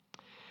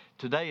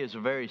Today is a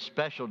very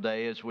special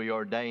day as we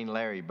ordain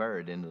Larry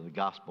Byrd into the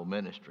gospel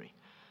ministry.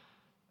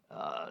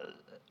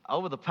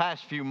 Over the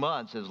past few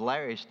months, as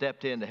Larry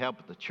stepped in to help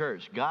at the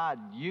church, God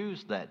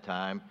used that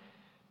time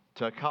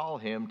to call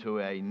him to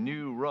a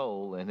new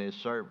role in his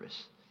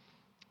service.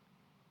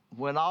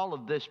 When all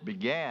of this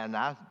began,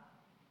 I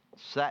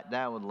sat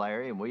down with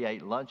Larry and we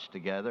ate lunch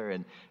together.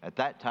 And at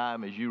that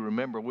time, as you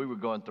remember, we were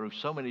going through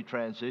so many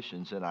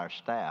transitions in our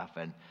staff.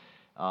 And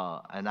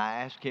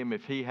I asked him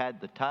if he had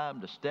the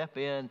time to step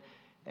in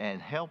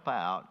and help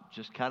out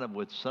just kind of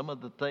with some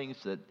of the things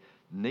that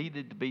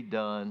needed to be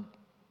done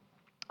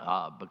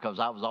because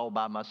I was all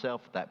by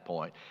myself at that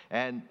point.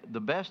 And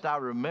the best I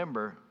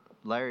remember,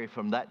 Larry,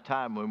 from that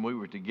time when we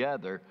were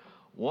together,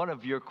 one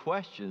of your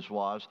questions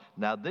was,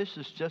 now this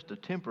is just a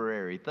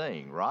temporary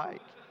thing,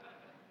 right?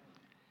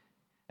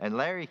 And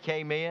Larry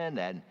came in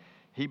and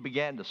he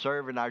began to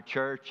serve in our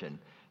church. And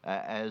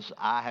as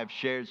I have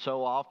shared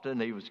so often,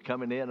 he was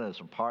coming in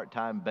as a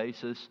part-time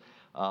basis.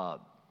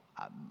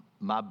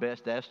 My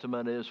best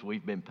estimate is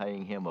we've been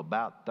paying him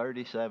about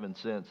 37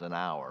 cents an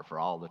hour for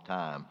all the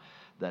time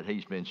that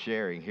he's been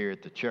sharing here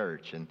at the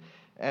church. And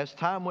as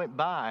time went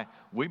by,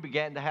 we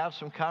began to have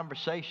some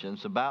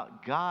conversations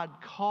about God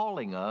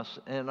calling us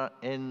and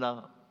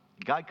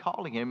God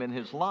calling him in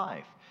his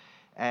life.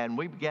 And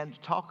we began to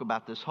talk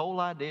about this whole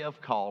idea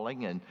of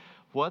calling and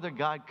whether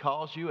God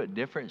calls you at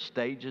different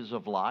stages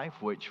of life,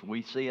 which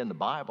we see in the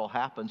Bible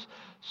happens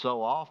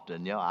so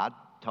often. You know, I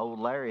told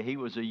Larry he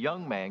was a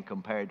young man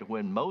compared to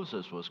when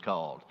Moses was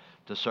called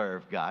to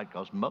serve God,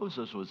 because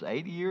Moses was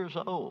 80 years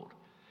old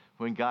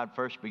when God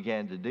first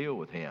began to deal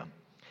with him.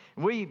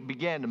 We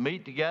began to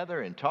meet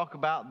together and talk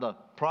about the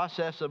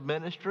process of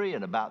ministry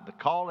and about the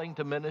calling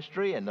to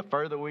ministry, and the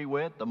further we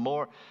went, the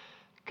more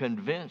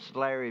convinced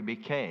Larry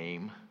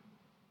became,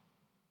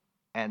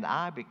 and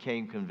I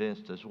became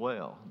convinced as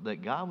well, that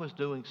God was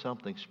doing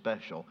something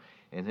special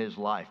in his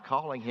life,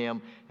 calling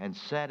him and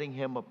setting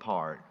him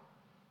apart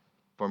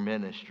for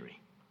ministry.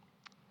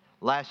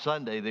 Last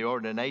Sunday, the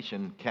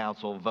Ordination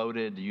Council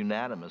voted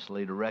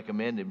unanimously to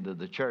recommend him to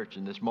the church,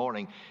 and this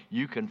morning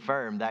you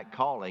confirmed that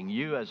calling.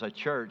 You as a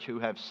church who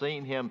have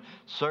seen him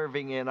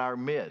serving in our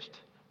midst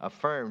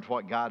affirmed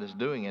what God is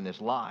doing in his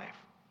life.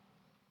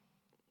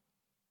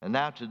 And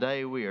now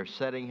today we are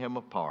setting him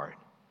apart,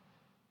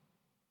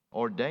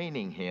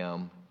 ordaining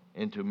him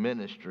into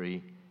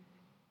ministry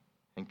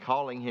and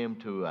calling him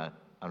to an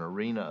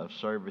arena of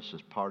service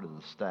as part of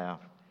the staff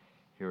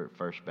here at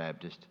First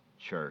Baptist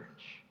Church.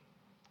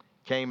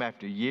 Came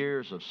after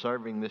years of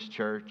serving this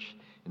church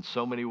in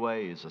so many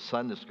ways, a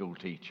Sunday school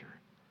teacher,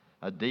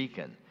 a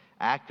deacon,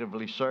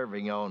 actively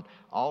serving on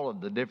all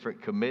of the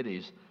different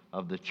committees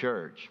of the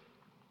church.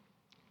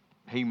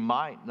 He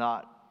might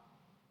not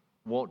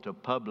want to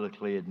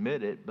publicly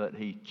admit it, but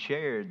he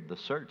chaired the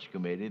search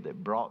committee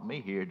that brought me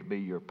here to be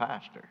your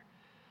pastor.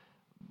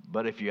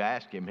 But if you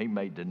ask him, he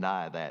may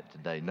deny that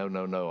today.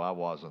 No, I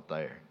wasn't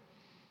there.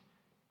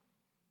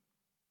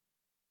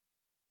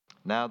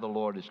 Now the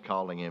Lord is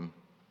calling him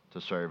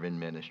to serve in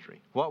ministry.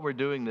 What we're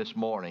doing this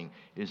morning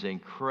is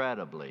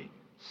incredibly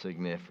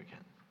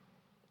significant.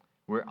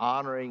 We're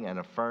honoring and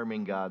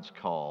affirming God's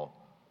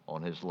call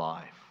on his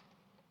life.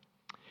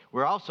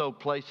 We're also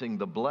placing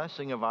the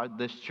blessing of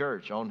this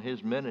church on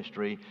his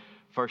ministry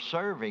for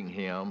serving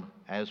him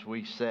as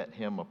we set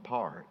him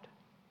apart.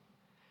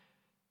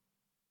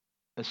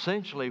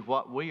 Essentially,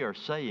 what we are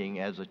saying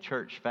as a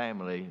church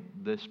family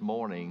this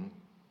morning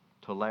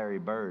to Larry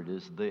Byrd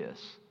is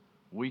this: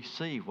 we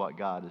see what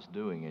God is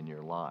doing in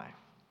your life.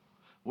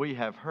 We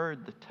have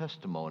heard the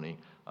testimony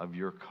of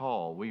your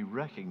call. We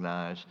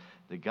recognize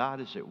that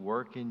God is at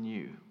work in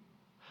you.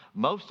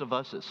 Most of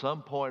us at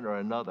some point or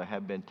another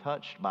have been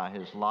touched by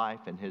his life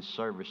and his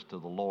service to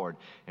the Lord,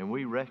 and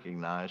we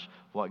recognize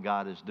what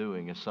God is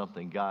doing is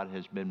something God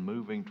has been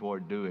moving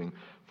toward doing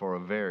for a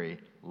very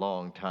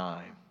long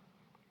time.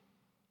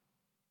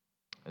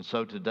 And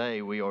so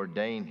today we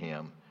ordain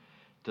him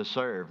to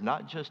serve,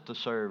 not just to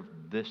serve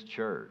this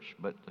church,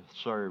 but to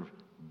serve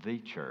the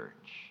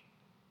church,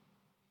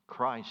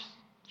 Christ's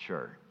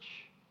church.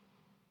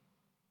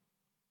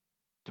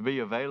 To be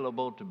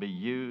available, to be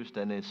used,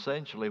 and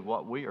essentially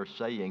what we are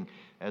saying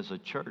as a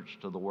church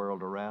to the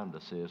world around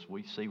us is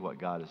we see what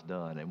God has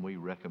done and we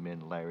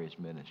recommend Larry's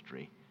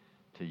ministry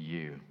to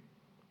you.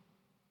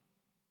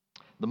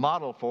 The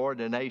model for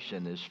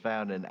ordination is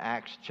found in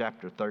Acts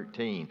chapter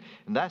 13,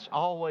 and that's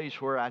always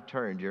where I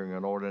turn during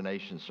an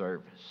ordination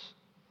service.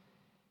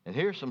 And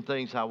here's some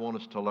things I want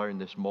us to learn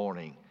this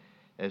morning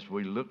as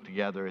we look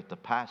together at the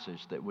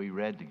passage that we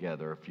read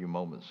together a few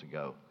moments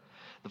ago.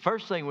 The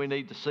first thing we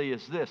need to see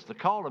is this: the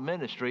call to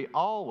ministry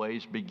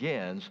always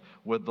begins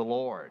with the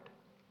Lord.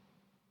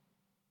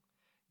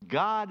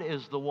 God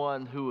is the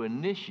one who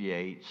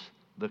initiates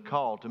the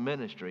call to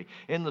ministry.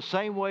 In the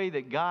same way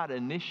that God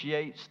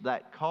initiates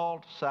that call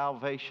to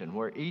salvation,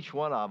 where each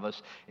one of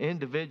us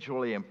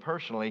individually and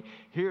personally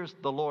hears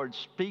the Lord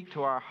speak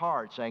to our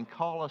hearts and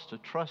call us to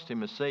trust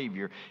him as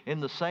Savior, in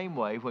the same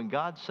way, when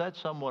God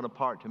sets someone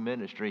apart to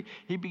ministry,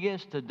 he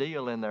begins to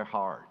deal in their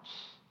hearts.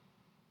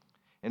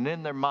 and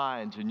in their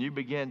minds, and you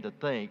begin to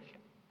think,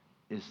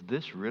 is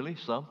this really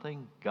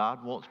something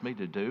God wants me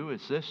to do?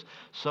 Is this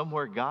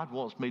somewhere God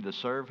wants me to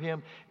serve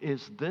Him?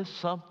 Is this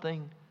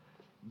something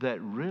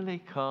that really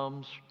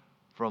comes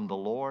from the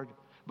Lord?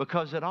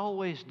 Because it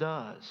always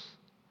does.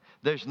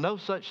 There's no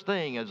such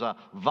thing as a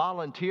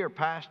volunteer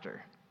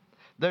pastor.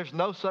 There's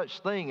no such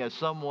thing as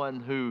someone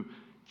who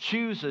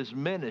chooses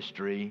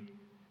ministry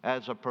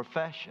as a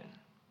profession.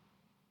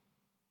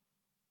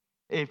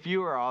 If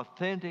you are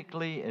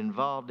authentically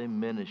involved in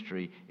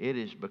ministry, it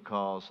is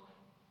because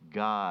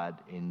God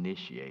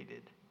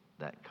initiated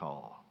that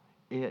call.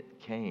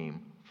 It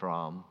came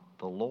from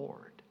the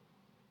Lord.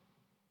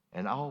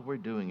 And all we're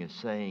doing is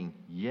saying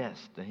yes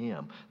to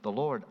Him. The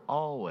Lord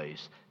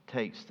always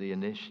takes the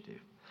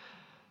initiative.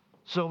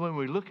 So when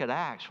we look at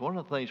Acts, one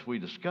of the things we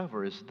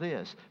discover is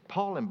this: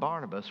 Paul and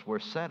Barnabas were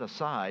set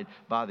aside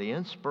by the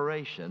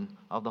inspiration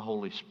of the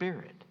Holy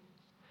Spirit.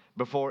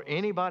 Before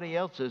anybody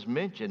else is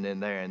mentioned in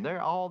there, and there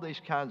are all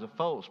these kinds of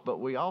folks, but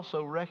we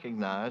also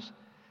recognize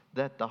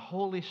that the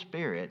Holy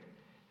Spirit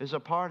is a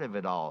part of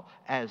it all.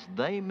 As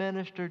they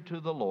ministered to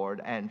the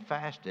Lord and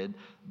fasted,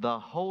 the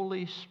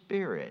Holy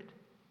Spirit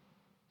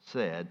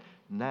said,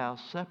 "Now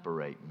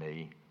separate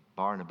me,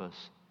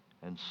 Barnabas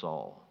and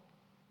Saul."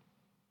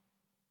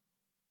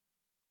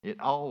 It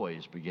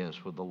always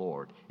begins with the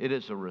Lord. It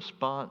is a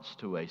response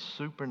to a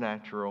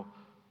supernatural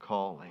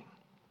calling.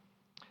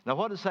 Now,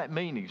 what does that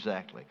mean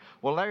exactly?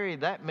 Well, Larry,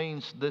 that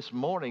means this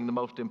morning the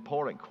most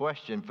important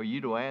question for you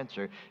to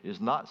answer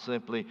is not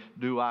simply,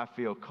 do I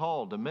feel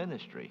called to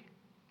ministry?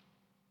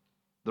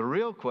 The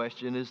real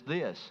question is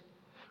this: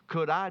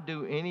 could I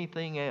do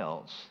anything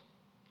else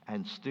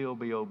and still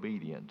be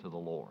obedient to the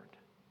Lord?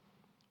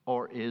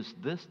 Or is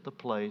this the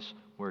place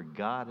where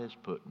God has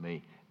put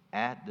me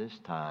at this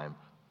time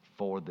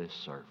for this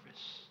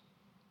service?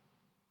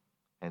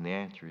 And the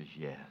answer is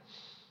yes.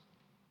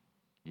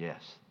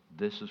 Yes,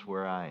 this is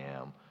where I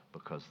am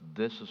because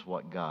this is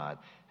what God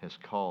has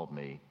called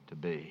me to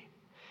be.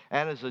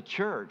 And as a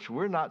church,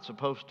 we're not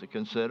supposed to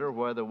consider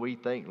whether we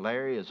think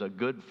Larry is a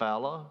good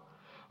fellow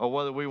or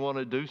whether we want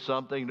to do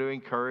something to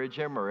encourage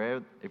him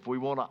or if we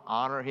want to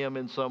honor him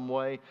in some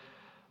way.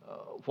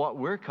 What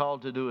we're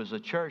called to do as a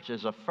church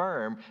is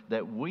affirm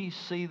that we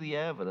see the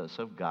evidence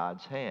of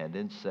God's hand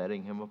in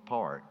setting him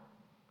apart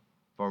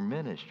for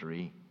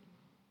ministry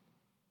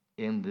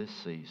in this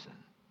season.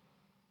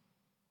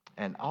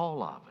 And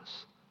all of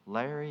us,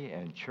 Larry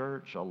and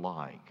church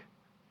alike,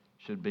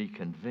 should be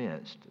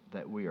convinced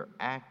that we are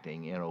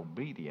acting in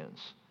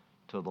obedience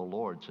to the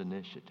Lord's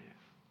initiative.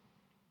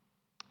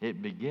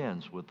 It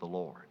begins with the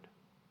Lord.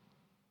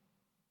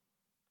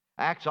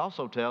 Acts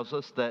also tells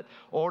us that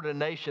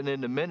ordination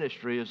into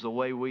ministry is the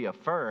way we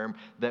affirm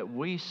that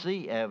we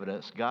see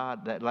evidence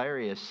that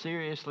Larry is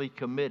seriously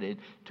committed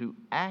to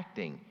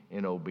acting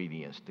in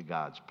obedience to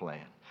God's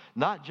plan.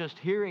 Not just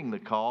hearing the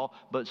call,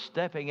 but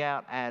stepping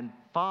out and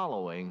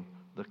following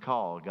the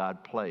call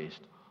God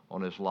placed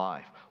on his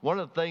life. One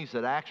of the things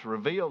that Acts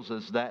reveals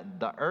is that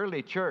the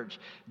early church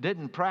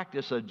didn't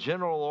practice a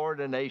general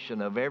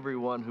ordination of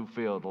everyone who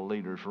filled a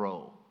leader's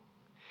role.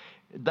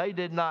 They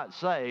did not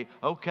say,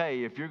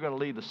 okay, if you're going to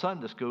lead the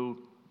Sunday school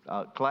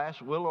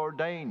class, we'll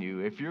ordain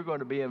you. If you're going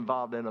to be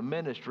involved in a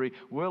ministry,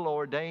 we'll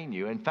ordain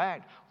you. In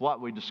fact,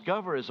 what we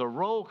discover is a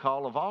roll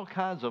call of all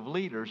kinds of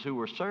leaders who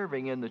were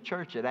serving in the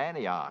church at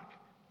Antioch.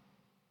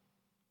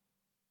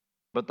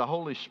 But the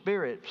Holy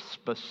Spirit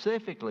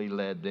specifically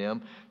led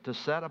them to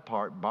set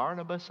apart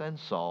Barnabas and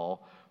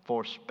Saul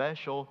for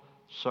special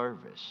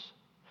service.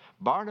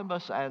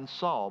 Barnabas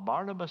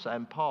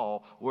and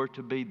Paul were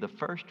to be the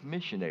first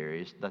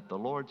missionaries that the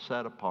Lord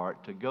set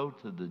apart to go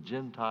to the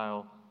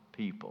Gentile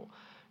people.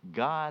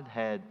 God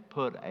had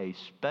put a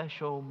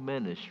special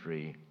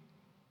ministry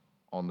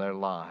on their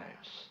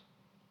lives.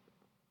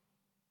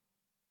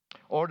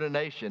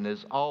 Ordination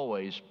is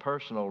always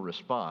personal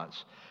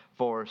response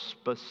for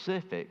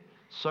specific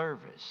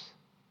service.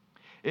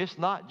 It's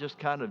not just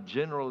kind of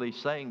generally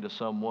saying to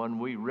someone,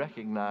 we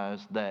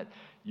recognize that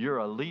you're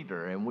a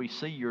leader and we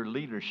see your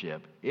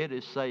leadership. It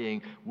is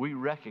saying we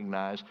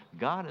recognize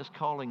God is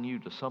calling you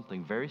to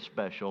something very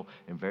special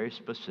and very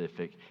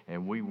specific,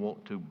 and we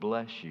want to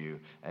bless you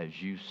as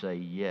you say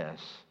yes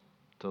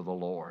to the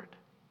Lord.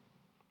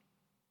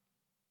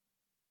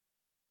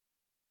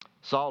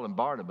 Saul and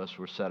Barnabas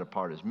were set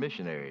apart as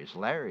missionaries.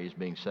 Larry is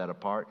being set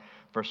apart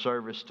for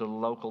service to the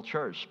local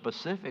church,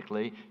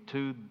 specifically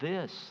to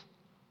this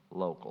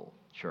local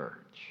church.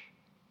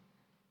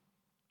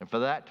 And for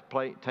that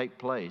to take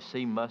place,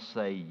 he must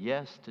say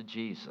yes to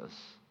Jesus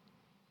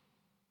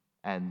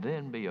and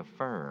then be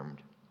affirmed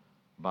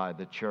by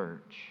the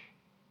church.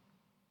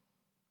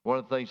 One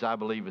of the things I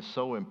believe is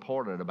so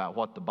important about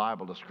what the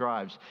Bible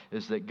describes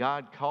is that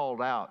God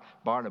called out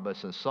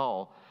Barnabas and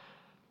Saul,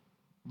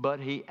 but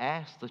he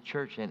asked the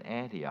church in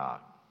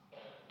Antioch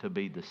to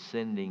be the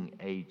sending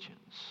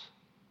agents.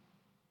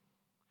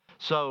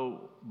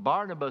 So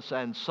Barnabas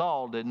and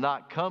Saul did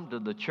not come to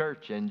the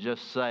church and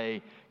just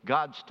say,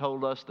 God's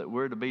told us that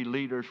we're to be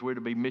leaders, we're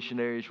to be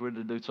missionaries, we're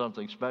to do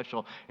something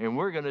special, and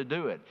we're going to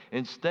do it.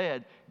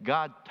 Instead,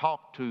 God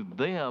talked to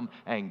them,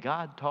 and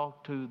God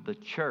talked to the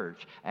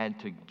church, and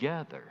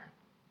together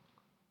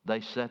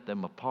they set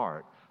them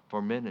apart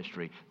for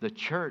ministry. The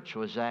church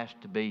was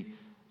asked to be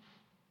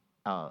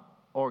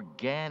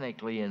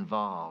organically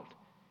involved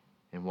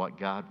in what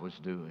God was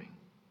doing.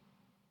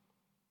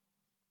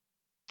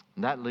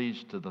 And that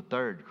leads to the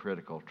third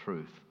critical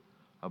truth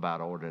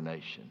about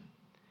ordination.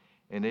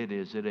 And it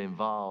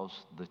involves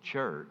the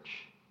church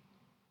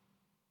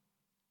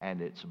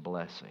and its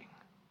blessing.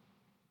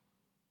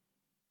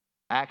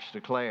 Acts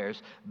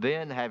declares,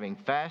 then having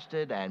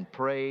fasted and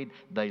prayed,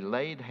 they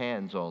laid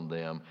hands on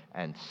them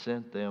and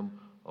sent them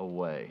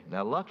away.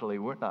 Now, luckily,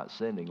 we're not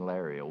sending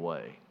Larry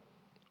away.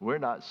 We're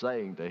not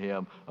saying to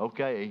him,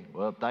 okay,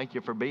 well, thank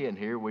you for being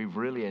here. We've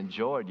really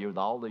enjoyed you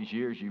all these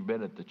years you've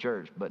been at the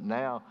church, but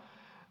now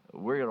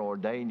we're going to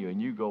ordain you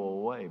and you go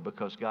away,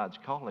 because God's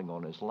calling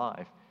on his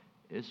life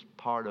is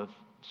part of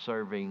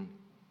serving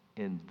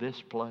in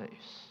this place.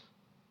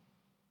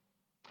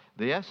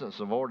 The essence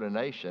of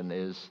ordination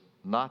is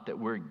not that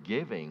we're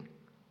giving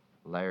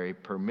Larry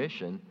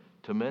permission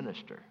to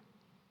minister.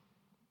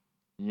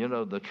 You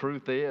know, the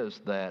truth is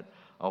that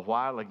a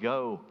while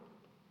ago,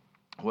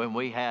 when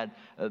we had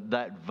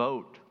that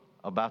vote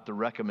about the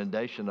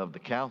recommendation of the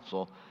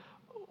council,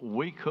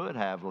 we could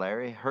have,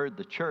 Larry, heard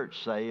the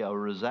church say a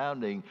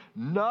resounding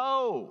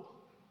no.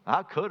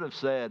 I could have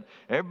said,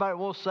 everybody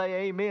wants to say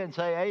amen,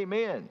 say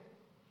amen.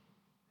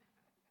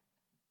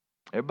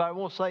 Everybody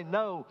wants to say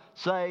no,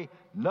 say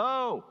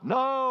no,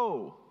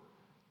 no.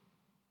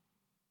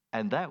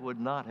 And that would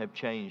not have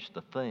changed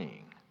the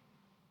thing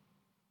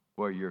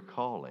where your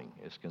calling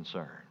is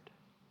concerned.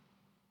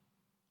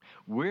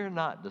 We're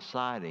not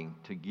deciding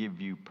to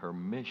give you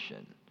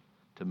permission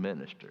to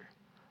minister.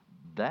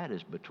 That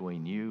is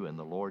between you and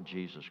the Lord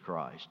Jesus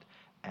Christ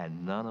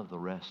and none of the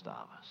rest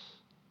of us.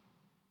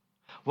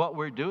 What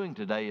we're doing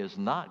today is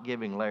not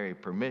giving Larry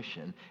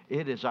permission.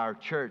 It is our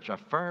church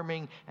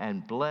affirming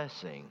and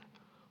blessing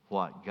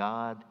what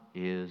God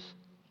is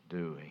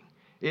doing.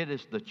 It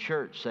is the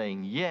church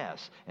saying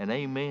yes and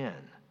amen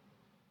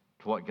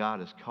to what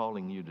God is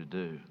calling you to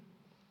do.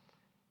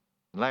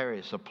 Larry,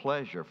 it's a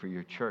pleasure for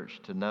your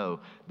church to know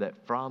that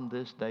from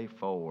this day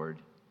forward,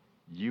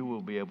 you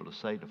will be able to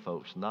say to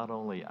folks, not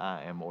only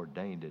I am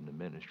ordained in the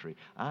ministry,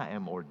 I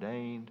am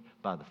ordained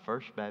by the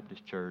First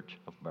Baptist Church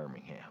of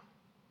Birmingham.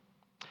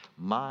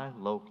 My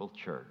local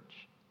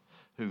church,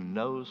 who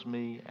knows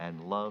me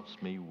and loves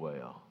me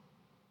well,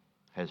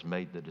 has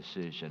made the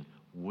decision,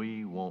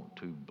 we want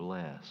to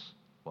bless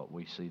what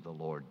we see the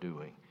Lord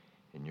doing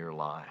in your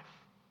life.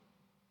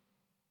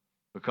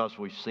 Because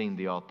we've seen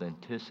the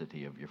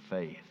authenticity of your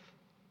faith.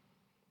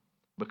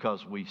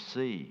 Because we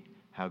see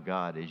how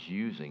God is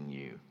using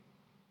you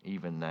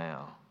even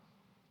now.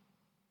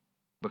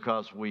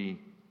 Because we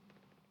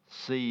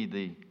see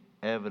the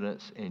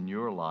evidence in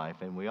your life,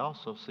 and we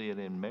also see it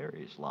in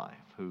Mary's life,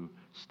 who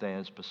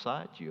stands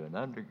beside you and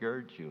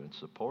undergirds you and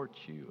supports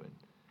you and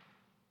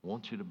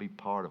wants you to be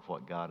part of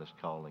what God is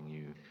calling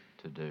you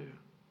to do.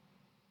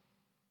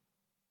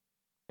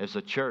 As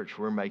a church,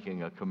 we're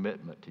making a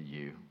commitment to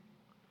you.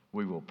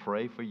 We will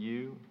pray for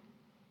you.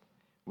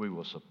 We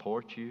will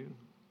support you.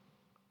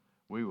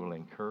 We will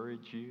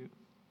encourage you.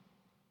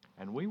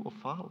 And we will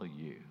follow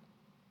you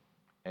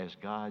as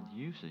God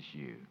uses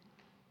you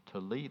to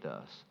lead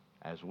us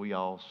as we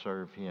all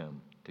serve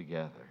him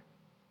together.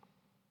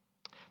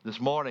 This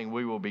morning,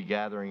 we will be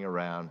gathering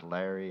around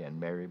Larry and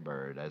Mary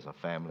Byrd as a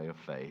family of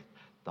faith.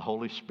 The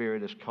Holy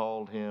Spirit has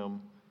called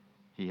him.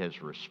 He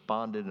has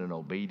responded in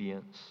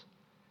obedience.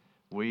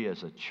 We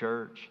as a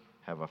church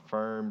have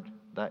affirmed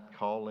that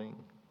calling.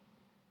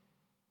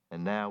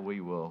 And now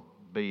we will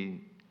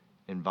be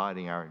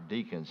inviting our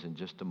deacons in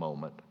just a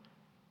moment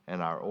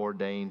and our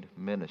ordained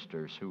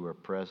ministers who are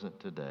present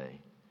today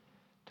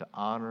to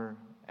honor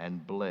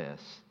and bless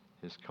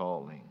his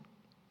calling.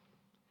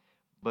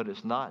 But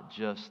it's not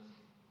just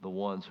the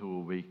ones who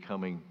will be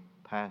coming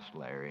past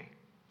Larry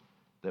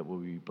that will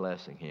be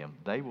blessing him.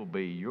 They will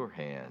be your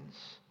hands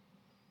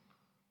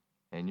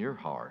and your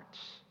hearts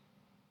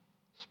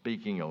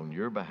speaking on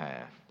your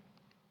behalf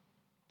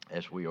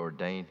as we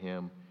ordain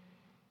him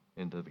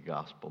into the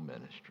gospel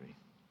ministry.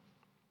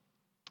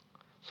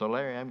 So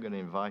Larry, I'm going to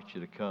invite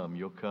you to come.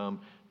 You'll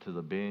come to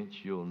the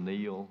bench. You'll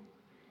kneel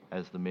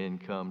as the men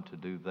come to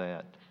do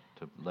that,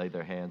 to lay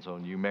their hands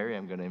on you. Mary,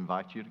 I'm going to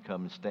invite you to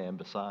come and stand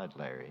beside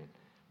Larry and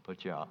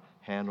put your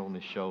hand on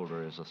his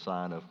shoulder as a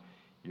sign of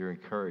your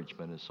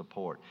encouragement and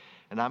support.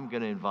 And I'm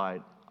going to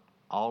invite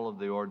all of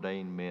the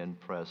ordained men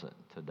present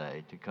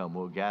today to come.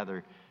 We'll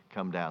gather,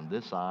 come down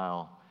this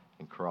aisle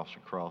and cross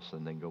across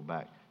and then go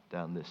back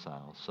down this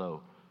aisle.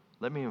 So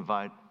let me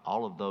invite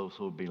all of those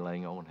who will be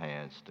laying on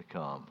hands to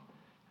come.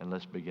 And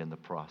let's begin the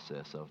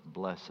process of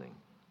blessing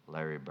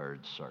Larry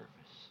Byrd's service.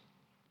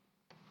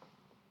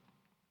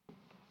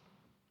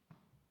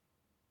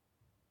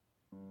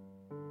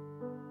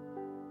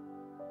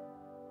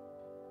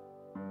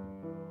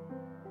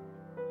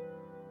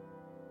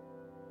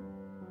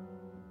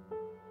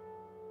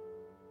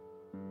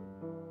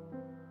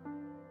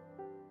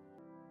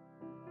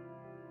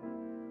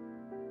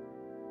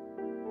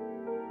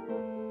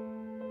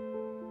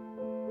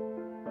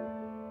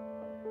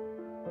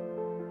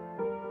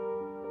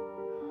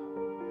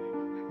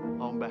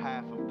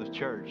 behalf of the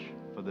church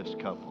for this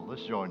couple.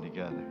 Let's join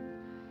together.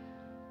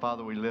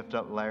 Father, we lift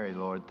up Larry,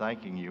 Lord,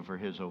 thanking you for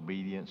his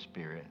obedient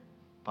spirit.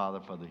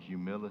 Father, for the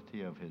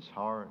humility of his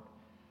heart,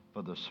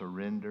 for the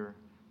surrender.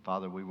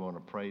 Father, we want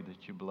to pray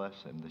that you bless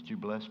him, that you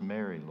bless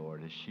Mary,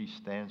 Lord, as she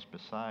stands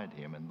beside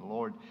him. And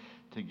Lord,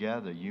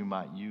 together you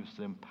might use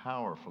them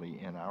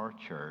powerfully in our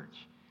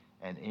church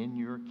and in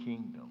your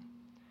kingdom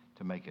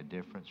to make a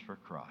difference for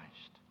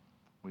Christ.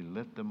 We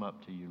lift them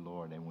up to you,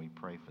 Lord, and we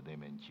pray for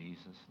them in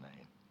Jesus'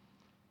 name.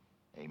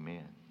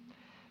 Amen.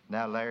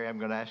 Now, Larry, I'm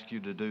going to ask you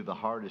to do the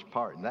hardest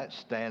part, and that's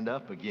stand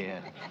up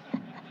again.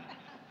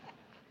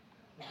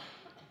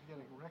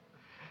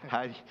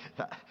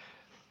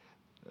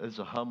 It's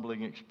a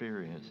humbling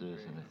experience,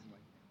 isn't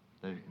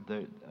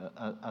it?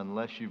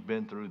 Unless you've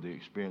been through the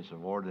experience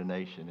of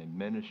ordination in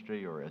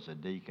ministry or as a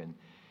deacon,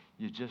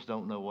 you just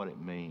don't know what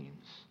it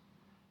means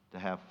to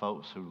have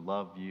folks who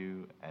love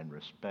you and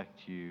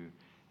respect you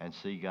and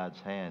see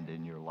God's hand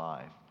in your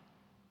life,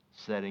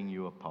 setting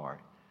you apart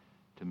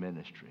to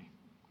ministry.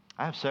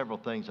 I have several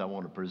things I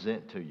want to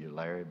present to you,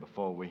 Larry,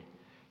 before we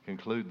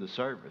conclude the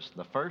service.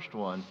 The first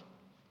one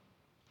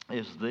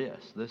is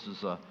this. This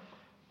is a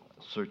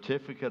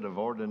certificate of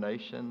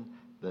ordination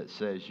that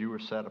says you were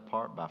set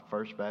apart by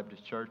First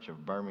Baptist Church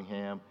of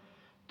Birmingham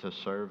to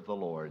serve the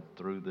Lord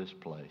through this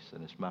place.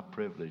 And it's my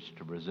privilege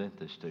to present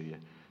this to you,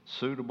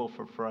 suitable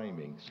for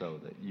framing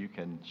so that you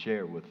can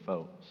share with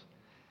folks.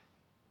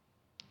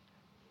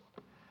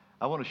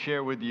 I want to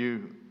share with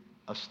you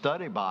a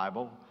study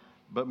Bible,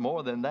 but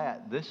more than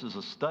that, this is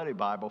a study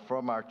Bible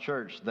from our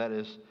church that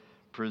is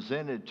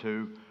presented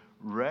to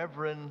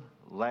Reverend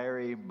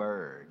Larry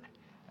Byrd.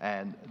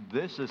 And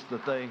this is the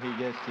thing he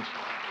gets to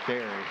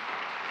carry.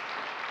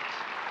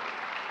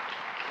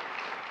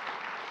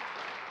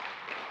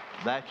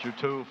 That's your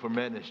tool for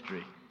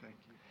ministry. Thank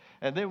you.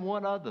 And then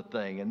one other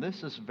thing, and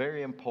this is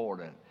very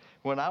important.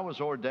 When I was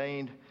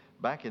ordained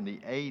back in the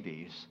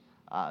 80s,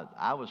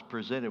 I was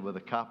presented with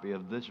a copy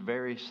of this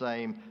very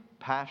same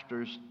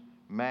pastor's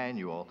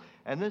manual.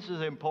 And this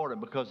is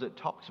important because it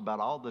talks about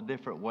all the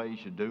different ways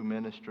you do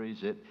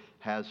ministries. It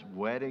has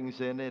weddings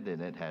in it, and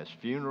it has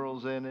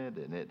funerals in it,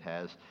 and it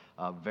has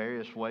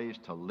various ways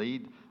to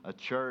lead a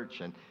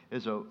church, and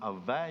is a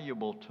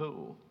valuable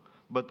tool.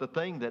 But the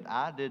thing that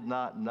I did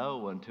not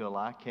know until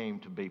I came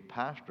to be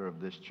pastor of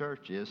this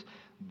church is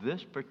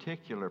this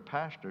particular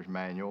pastor's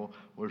manual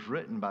was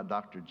written by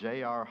Dr.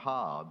 J.R.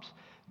 Hobbs.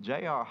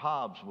 J.R.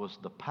 Hobbs was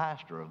the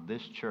pastor of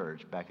this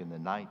church back in the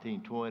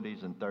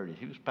 1920s and 30s.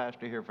 He was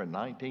pastor here for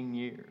 19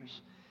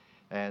 years.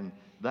 And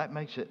that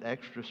makes it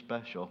extra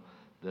special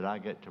that I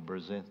get to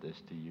present this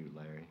to you,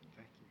 Larry.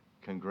 Thank you.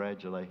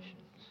 Congratulations.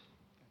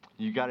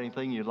 You got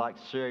anything you'd like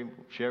to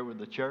share with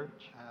the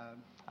church?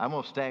 I'm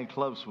going to stand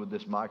close with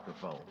this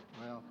microphone.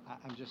 Well,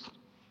 I'm just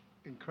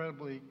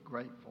incredibly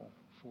grateful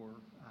for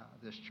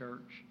this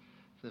church,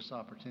 for this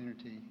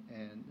opportunity,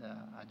 and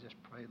I just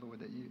pray, Lord,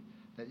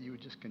 that you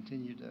would just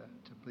continue to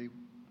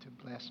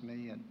bless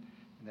me, and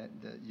that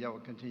you will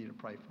continue to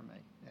pray for me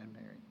and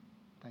Mary.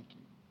 Thank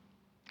you.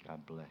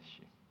 God bless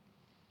you.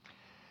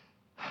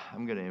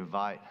 I'm going to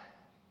invite.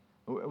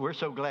 We're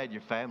so glad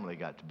your family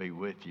got to be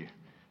with you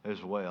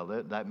as well.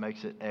 That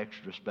makes it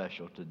extra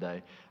special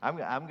today. I'm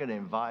going to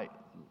invite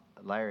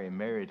Larry and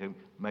Mary to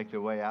make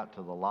their way out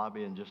to the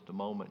lobby in just a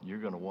moment. You're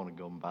going to want to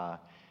go by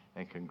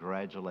and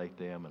congratulate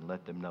them and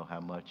let them know how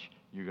much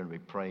you're going to be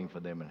praying for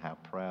them and how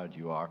proud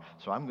you are.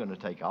 So I'm going to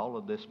take all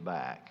of this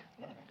back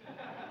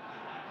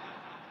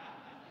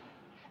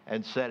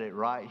and set it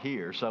right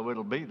here so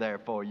it'll be there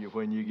for you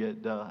when you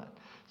get done.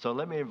 So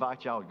let me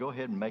invite y'all to go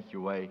ahead and make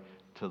your way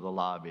to the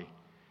lobby.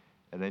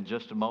 And then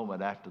just a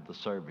moment after the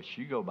service,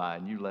 you go by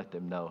and you let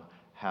them know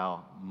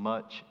how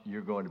much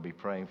you're going to be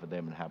praying for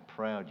them and how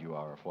proud you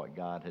are of what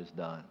God has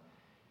done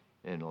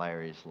in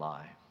Larry's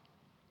life.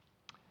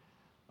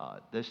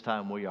 This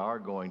time we are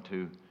going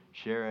to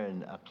share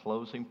in a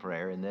closing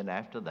prayer, and then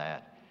after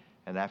that,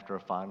 and after a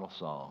final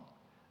song,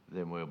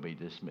 then we'll be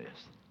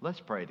dismissed. Let's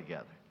pray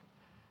together.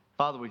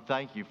 Father, we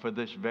thank you for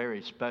this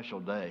very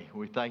special day.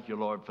 We thank you,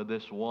 Lord, for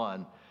this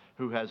one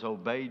who has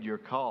obeyed your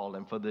call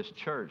and for this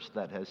church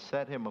that has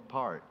set him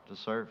apart to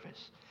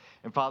service.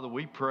 And Father,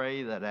 we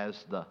pray that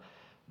as the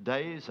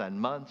days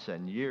and months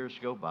and years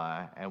go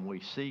by and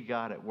we see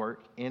God at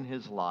work in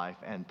his life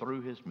and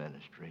through his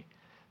ministry,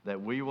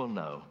 that we will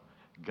know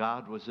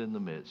God was in the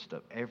midst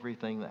of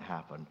everything that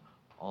happened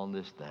on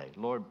this day.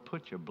 Lord,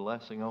 put your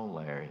blessing on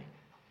Larry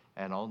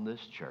and on this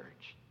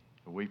church.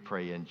 We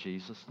pray in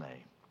Jesus'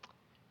 name.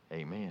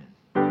 Amen.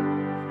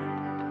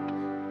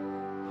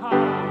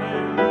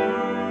 Hallelujah.